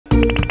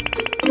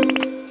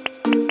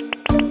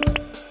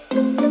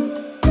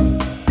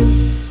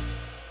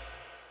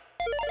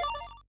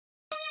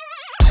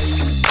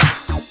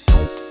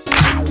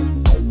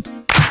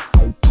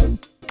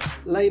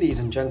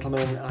and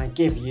gentlemen, I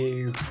give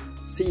you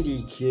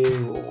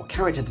CDQ, or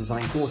Character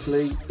Design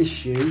Quarterly,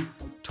 issue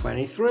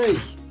 23.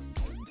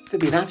 They've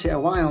been at it a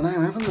while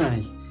now, haven't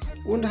they?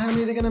 I wonder how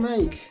many they're going to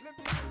make.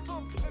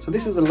 So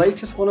this is the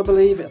latest one, I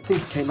believe. I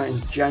think it came out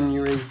in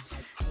January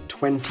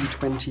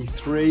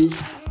 2023.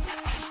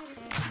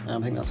 I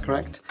think that's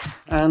correct.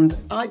 And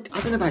I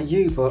don't know about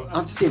you, but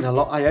I've seen a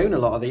lot. I own a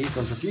lot of these.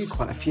 I've reviewed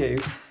quite a few.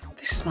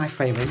 This is my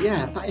favourite.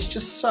 Yeah, that is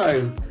just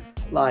so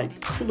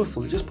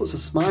colourful. It just puts a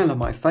smile on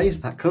my face,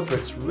 that cover.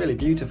 It's really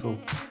beautiful.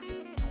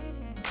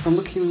 So I'm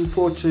looking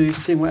forward to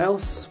seeing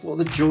what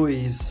the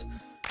joys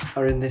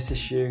are in this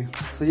issue.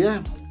 So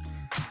yeah,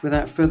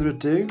 without further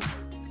ado,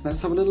 let's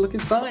have a little look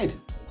inside.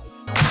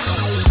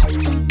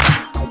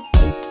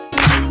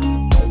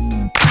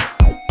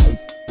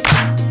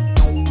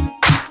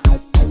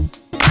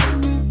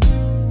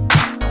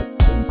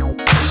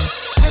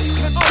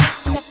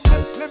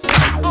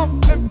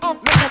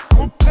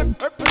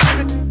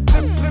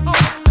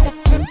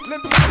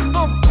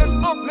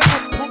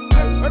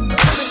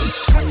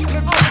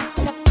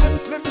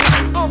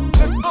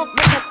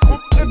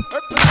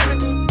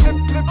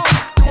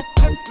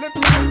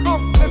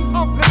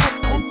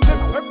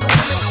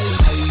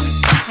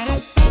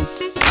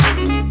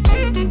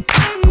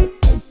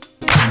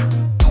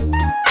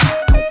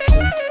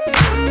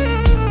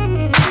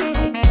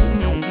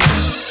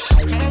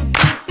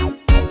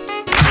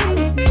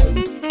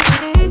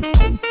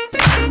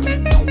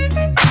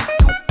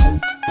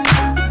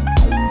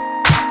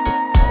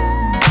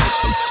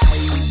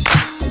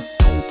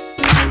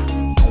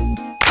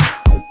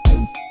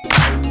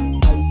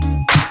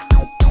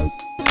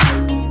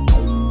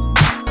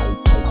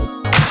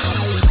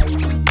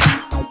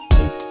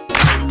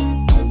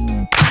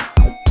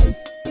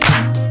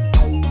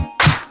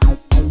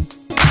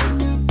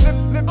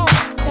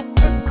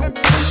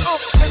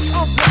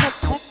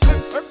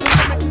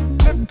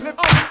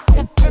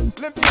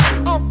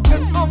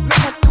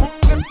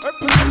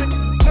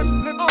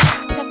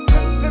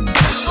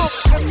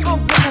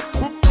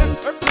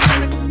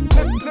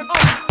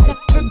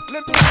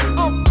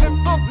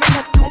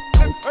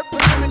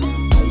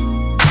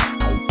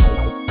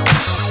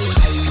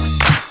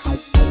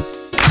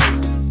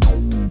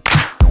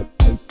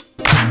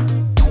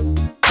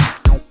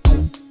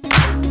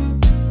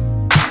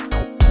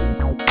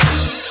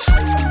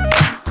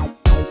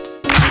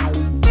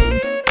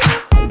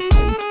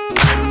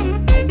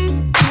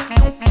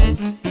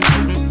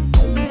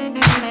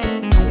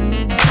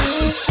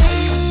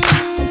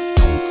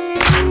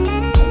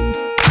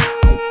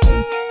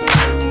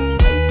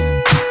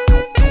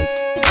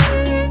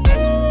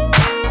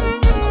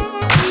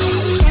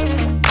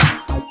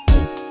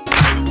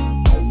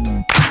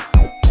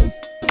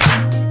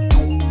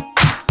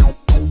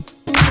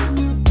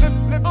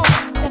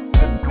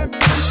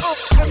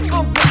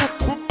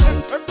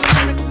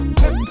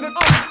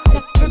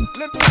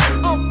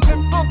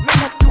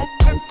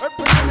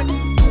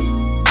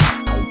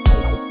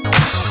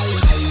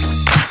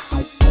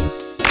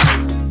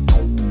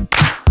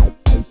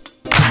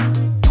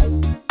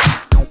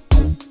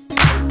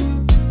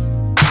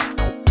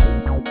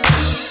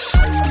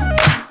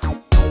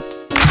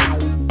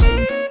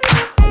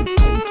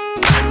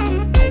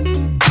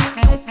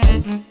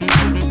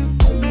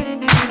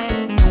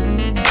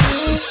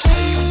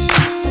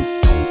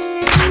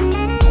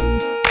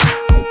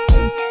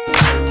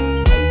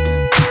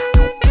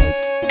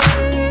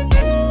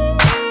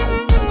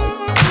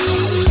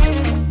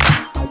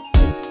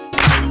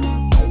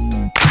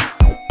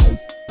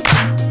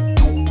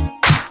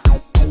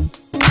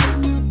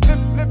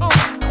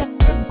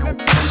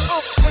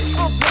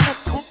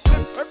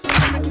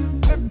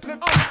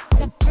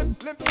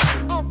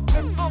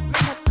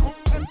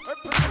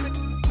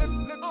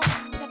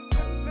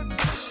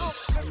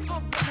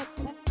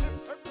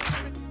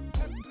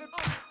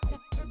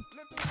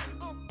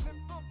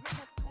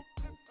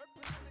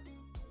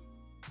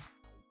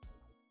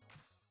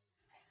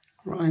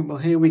 Right, well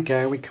here we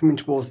go, we're coming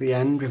towards the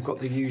end. We've got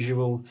the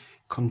usual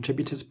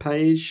contributors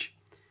page,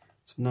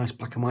 some nice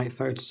black and white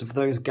photos of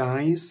those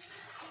guys,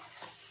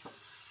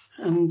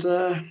 and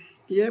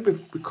yeah,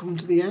 we've come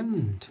to the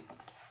end.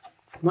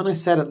 When I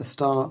said at the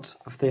start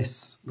of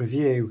this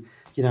review,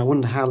 you know, I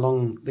wonder how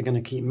long they're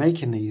going to keep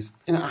making these,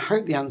 you know, I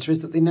hope the answer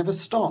is that they never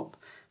stop,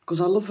 because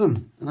I love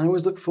them and I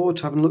always look forward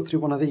to having a look through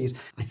one of these.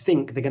 I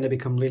think they're going to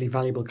become really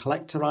valuable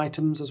collector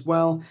items as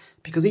well,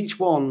 because each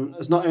one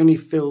is not only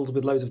filled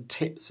with loads of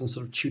tips and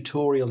sort of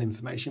tutorial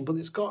information, but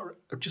it's got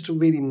just a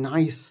really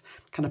nice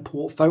kind of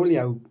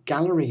portfolio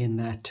gallery in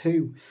there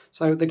too.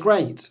 So they're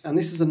great, and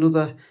this is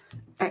another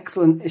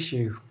excellent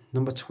issue,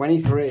 number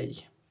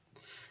 23.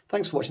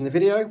 Thanks for watching the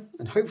video,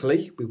 and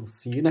hopefully we will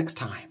see you next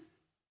time.